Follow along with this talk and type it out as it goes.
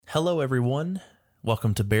Hello, everyone.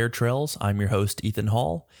 Welcome to Bear Trails. I'm your host, Ethan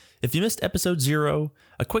Hall. If you missed episode 0,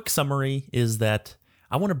 a quick summary is that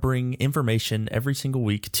I want to bring information every single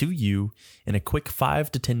week to you in a quick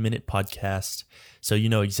 5 to 10 minute podcast so you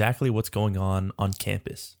know exactly what's going on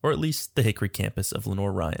campus, or at least the Hickory campus of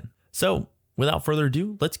Lenoir-Rhyne. So, without further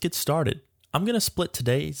ado, let's get started. I'm going to split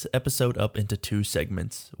today's episode up into 2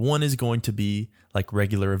 segments. One is going to be like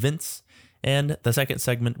regular events, and the second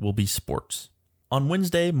segment will be sports. On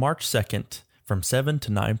Wednesday, March 2nd, from 7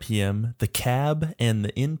 to 9 p.m., the CAB and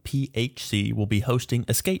the NPHC will be hosting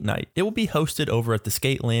a skate night. It will be hosted over at the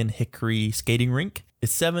Skateland Hickory skating rink.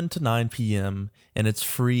 It's 7 to 9 p.m., and it's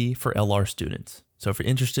free for LR students. So if you're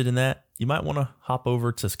interested in that, you might want to hop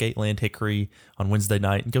over to Skateland Hickory on Wednesday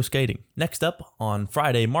night and go skating. Next up, on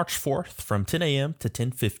Friday, March 4th, from 10 a.m. to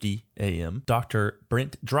 10:50 a.m., Dr.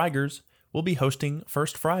 Brent Dreigers will be hosting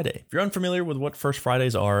First Friday. If you're unfamiliar with what First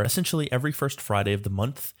Fridays are, essentially every first Friday of the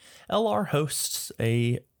month, LR hosts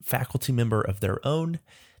a faculty member of their own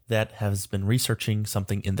that has been researching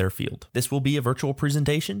something in their field. This will be a virtual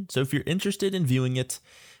presentation, so if you're interested in viewing it,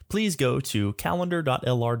 please go to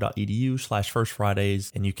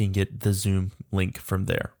calendar.lr.edu/firstfridays and you can get the Zoom link from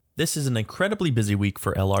there. This is an incredibly busy week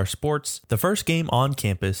for LR sports. The first game on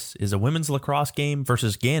campus is a women's lacrosse game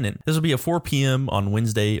versus Gannon. This will be at 4 p.m. on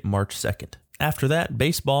Wednesday, March 2nd. After that,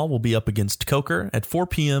 baseball will be up against Coker at 4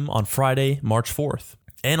 p.m. on Friday, March 4th.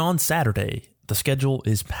 And on Saturday, the schedule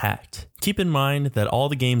is packed. Keep in mind that all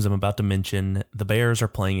the games I'm about to mention, the Bears are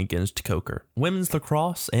playing against Coker. Women's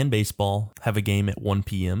lacrosse and baseball have a game at 1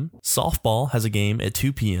 p.m. Softball has a game at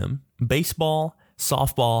 2 p.m. Baseball,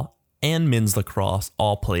 softball, and men's lacrosse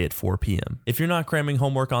all play at 4 p.m. If you're not cramming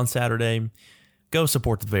homework on Saturday, go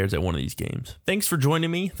support the Bears at one of these games. Thanks for joining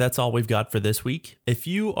me. That's all we've got for this week. If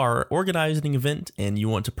you are organizing an event and you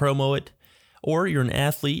want to promo it, or you're an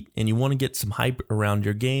athlete and you want to get some hype around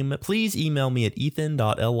your game, please email me at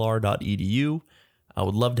ethan.lr.edu. I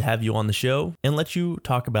would love to have you on the show and let you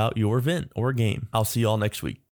talk about your event or game. I'll see you all next week.